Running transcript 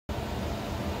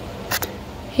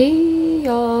Hey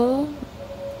y'all,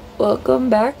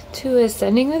 welcome back to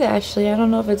Ascending with Ashley. I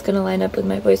don't know if it's gonna line up with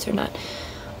my voice or not.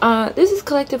 This is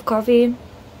Collective Coffee.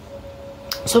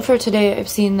 So for today, I've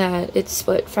seen that it's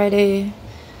what, Friday,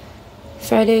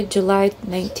 July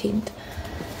 19th.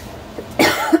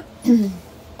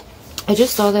 I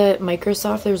just saw that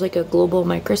Microsoft, there's like a global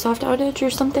Microsoft outage or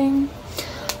something.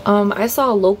 I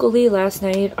saw locally last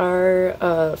night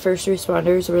our first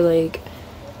responders were like,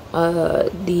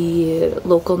 the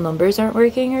local numbers aren't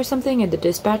working or something, and the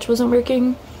dispatch wasn't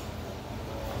working.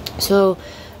 So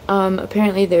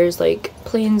apparently there's like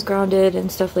planes grounded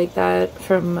and stuff like that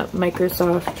from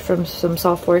Microsoft, from some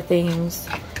software things.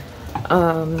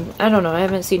 I don't know, I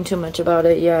haven't seen too much about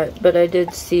it yet, but I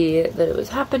did see that it was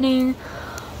happening.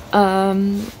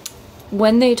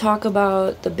 When they talk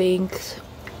about the bank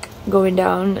going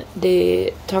down,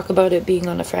 they talk about it being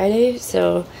on a Friday,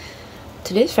 so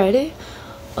today's Friday.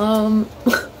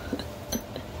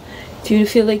 If you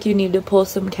feel like you need to pull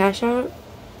some cash out,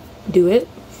 do it.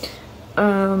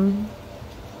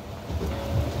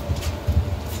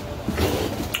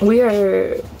 We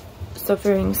are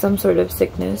suffering some sort of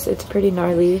sickness. It's pretty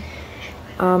gnarly.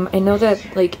 I know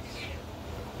that like,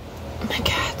 oh my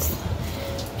cats.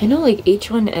 I know like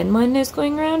H1N1 is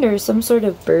going around, or some sort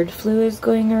of bird flu is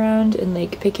going around and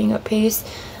like picking up pace.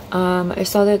 I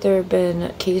saw that there have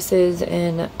been cases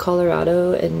in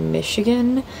Colorado and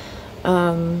Michigan.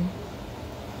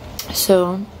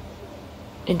 So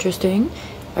interesting.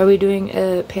 Are we doing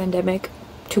a pandemic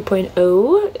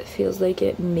 2.0? It feels like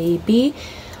it may be.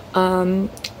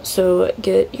 So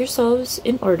get yourselves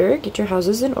in order, get your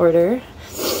houses in order.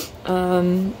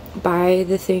 Buy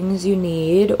the things you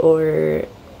need or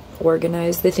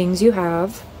organize the things you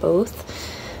have, both.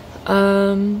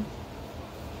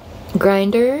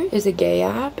 Grindr is a gay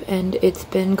app, and it's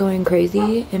been going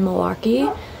crazy in Milwaukee.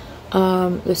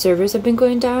 The servers have been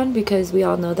going down because we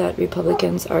all know that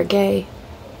Republicans are gay.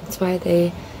 That's why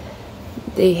they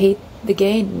hate the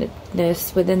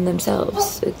gayness within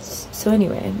themselves. So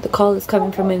anyway, the call is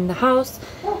coming from in the house.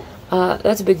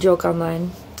 That's a big joke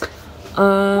online.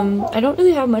 I don't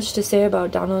really have much to say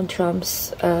about Donald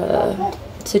Trump's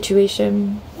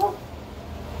situation.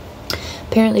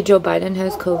 Apparently Joe Biden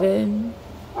has COVID.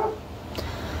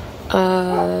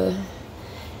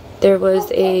 There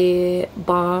was a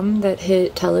bomb that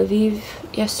hit Tel Aviv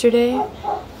yesterday.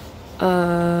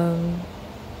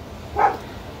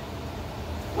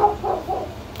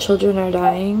 Children are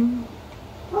dying.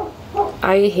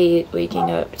 I hate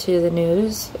waking up to the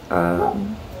news.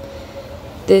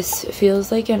 This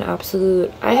feels like an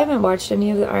absolute... I haven't watched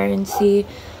any of the RNC.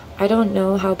 I don't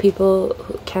know how people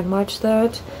can watch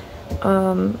that.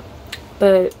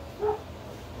 But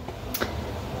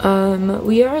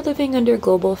we are living under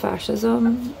global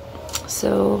fascism,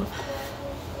 so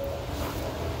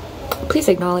please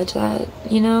acknowledge that,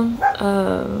 you know.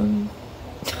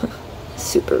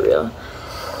 Super real.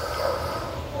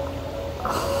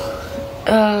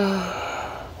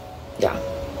 Yeah.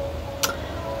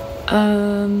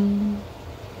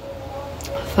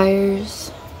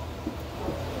 Fires.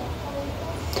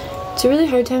 It's a really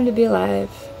hard time to be alive.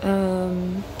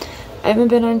 I haven't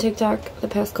been on TikTok the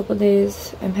past couple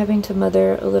days. I'm having to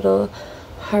mother a little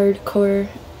hardcore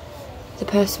the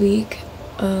past week.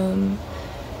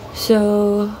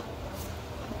 So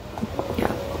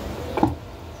yeah.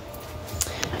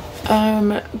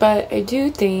 But I do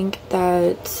think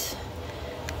that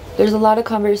there's a lot of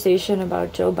conversation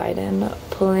about Joe Biden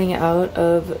pulling out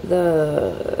of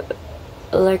the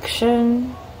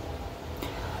election.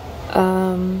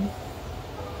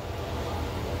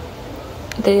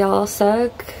 They all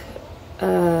suck.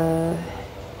 I'm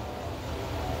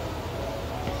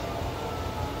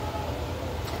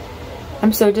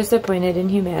so disappointed in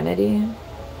humanity.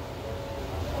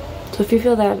 So if you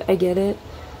feel that, I get it.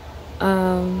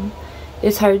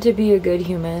 It's hard to be a good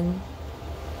human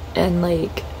and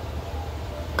like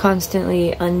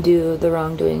constantly undo the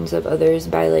wrongdoings of others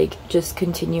by like just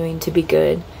continuing to be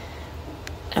good.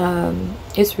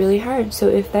 It's really hard. So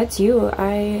if that's you,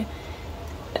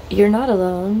 you're not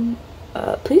alone.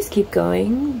 Please keep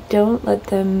going. Don't let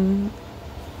them,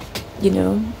 you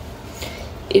know,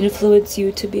 influence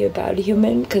you to be a bad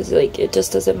human, because like it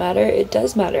just doesn't matter. It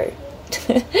does matter.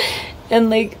 And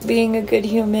like being a good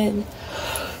human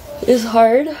is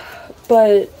hard,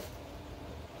 but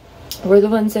we're the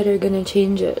ones that are gonna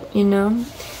change it, you know.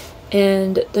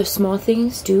 And the small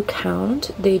things do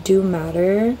count. They do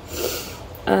matter.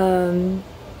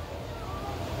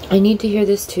 I need to hear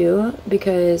this too,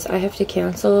 because I have to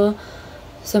cancel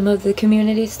some of the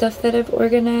community stuff that I've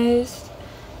organized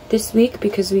this week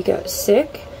because we got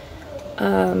sick.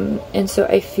 And so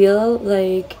I feel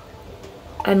like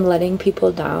I'm letting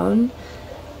people down.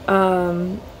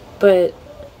 But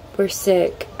we're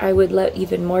sick. I would let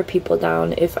even more people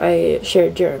down if I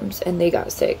shared germs and they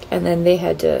got sick and then they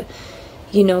had to,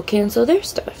 you know, cancel their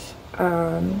stuff.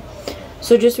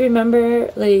 So just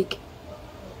remember, like,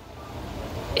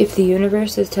 if the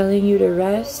universe is telling you to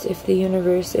rest, if the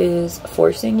universe is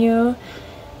forcing you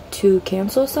to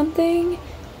cancel something,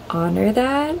 honor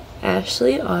that.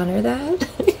 Ashley, honor that.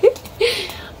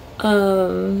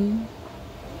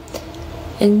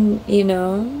 And, you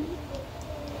know,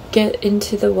 get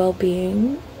into the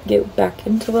well-being. Get back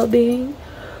into well-being.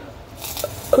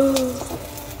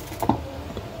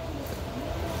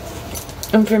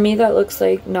 And for me, that looks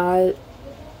like not...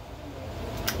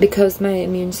 Because my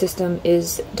immune system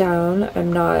is down,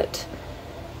 I'm not...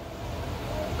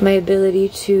 My ability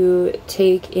to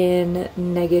take in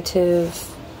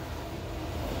negative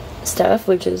stuff,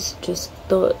 which is just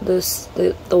the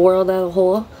world as a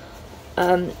whole,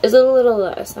 is a little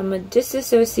less. I'm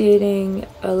disassociating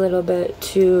a little bit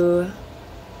to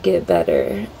get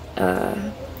better.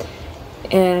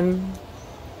 And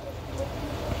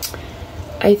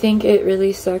I think it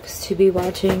really sucks to be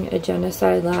watching a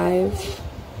genocide live.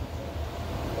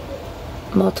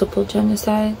 Multiple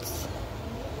genocides.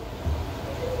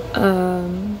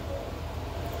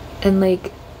 And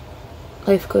like,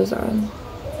 life goes on.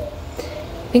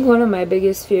 I think one of my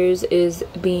biggest fears is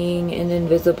being an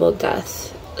invisible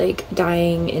death. Like,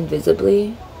 dying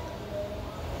invisibly.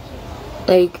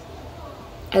 Like,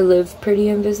 I live pretty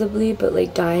invisibly, but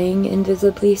like dying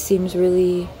invisibly seems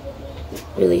really,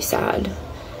 really sad.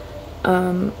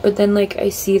 But then like I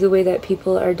see the way that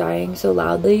people are dying so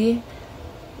loudly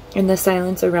and the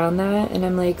silence around that, and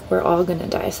I'm like, we're all gonna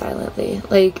die silently.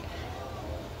 Like,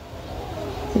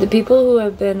 the people who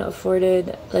have been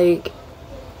afforded like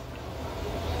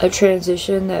a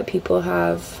transition that people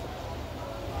have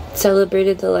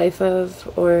celebrated the life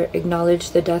of or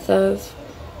acknowledged the death of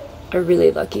are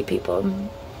really lucky people.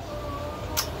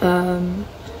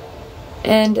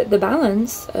 And the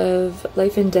balance of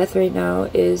life and death right now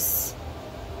is,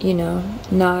 you know,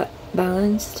 not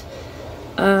balanced.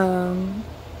 And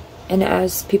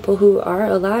as people who are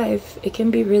alive, it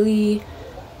can be really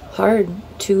hard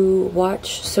to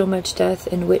watch so much death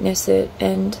and witness it.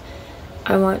 And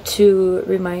I want to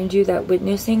remind you that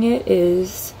witnessing it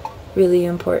is really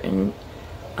important.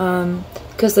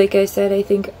 Because like I said, I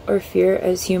think our fear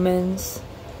as humans,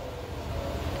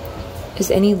 as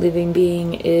any living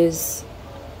being, is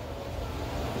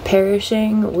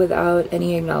perishing without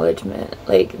any acknowledgement.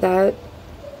 Like that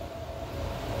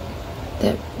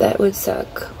would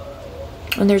suck.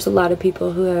 And there's a lot of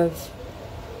people who have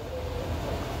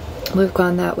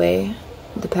gone that way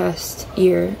the past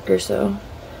year or so.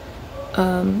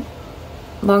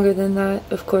 Longer than that,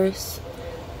 of course.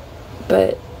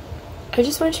 But I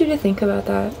just want you to think about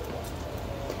that.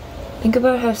 Think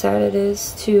about how sad it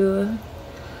is to,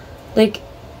 like,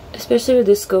 especially with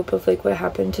the scope of like what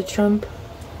happened to Trump.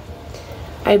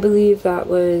 I believe that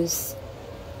was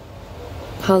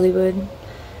Hollywood.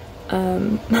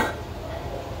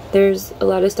 There's a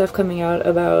lot of stuff coming out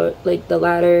about like the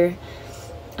latter.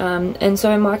 And so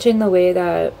I'm watching the way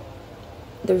that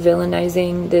they're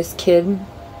villainizing this kid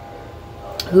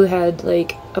who had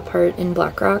like a part in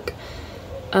BlackRock.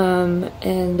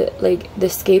 And like the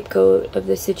scapegoat of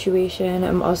the situation.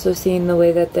 I'm also seeing the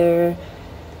way that they're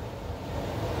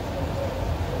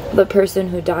the person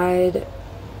who died,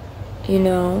 you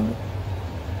know,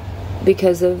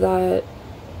 because of that,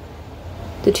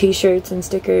 the t-shirts and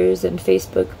stickers and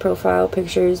Facebook profile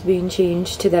pictures being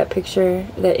changed to that picture,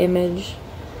 that image.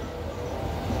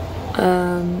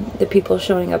 The people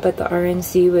showing up at the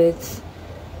RNC with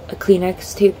a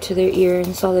Kleenex taped to their ear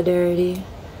in solidarity.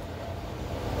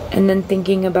 And then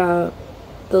thinking about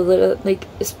the little, like,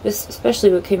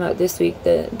 especially what came out this week,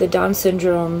 the Down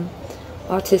syndrome,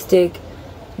 autistic,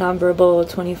 nonverbal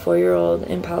 24-year-old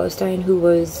in Palestine who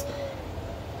was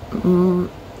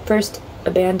first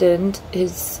abandoned.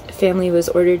 His family was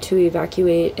ordered to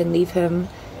evacuate and leave him,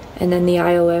 and then the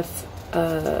IOF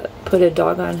put a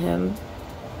dog on him,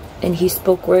 and he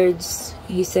spoke words.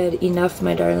 He said, "Enough,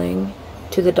 my darling,"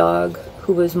 to the dog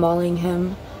who was mauling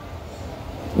him.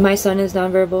 My son is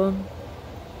nonverbal,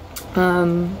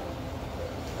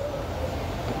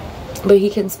 but he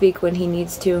can speak when he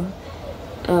needs to.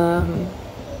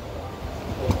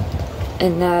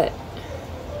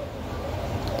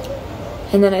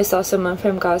 And then I saw someone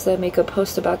from Gaza make a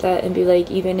post about that and be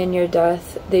like, even in your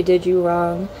death, they did you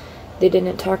wrong. They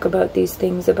didn't talk about these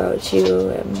things about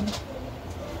you.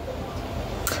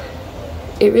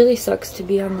 it really sucks to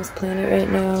be on this planet right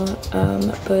now,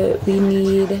 but we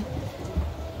need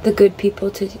the good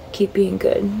people to keep being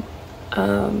good.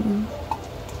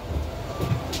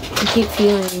 Keep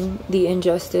feeling the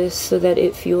injustice so that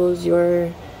it fuels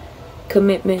your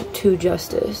commitment to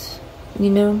justice, you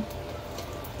know?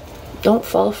 Don't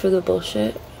fall for the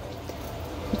bullshit.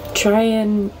 Try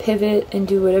and pivot and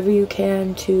do whatever you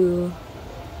can to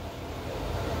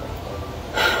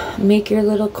make your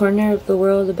little corner of the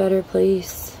world a better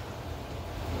place.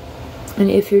 And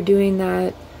if you're doing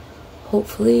that,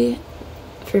 hopefully,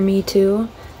 for me too,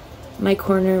 my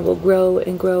corner will grow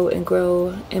and grow and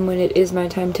grow, and when it is my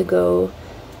time to go,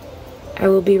 I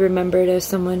will be remembered as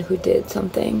someone who did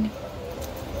something.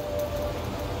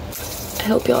 I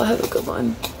hope y'all have a good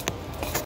one.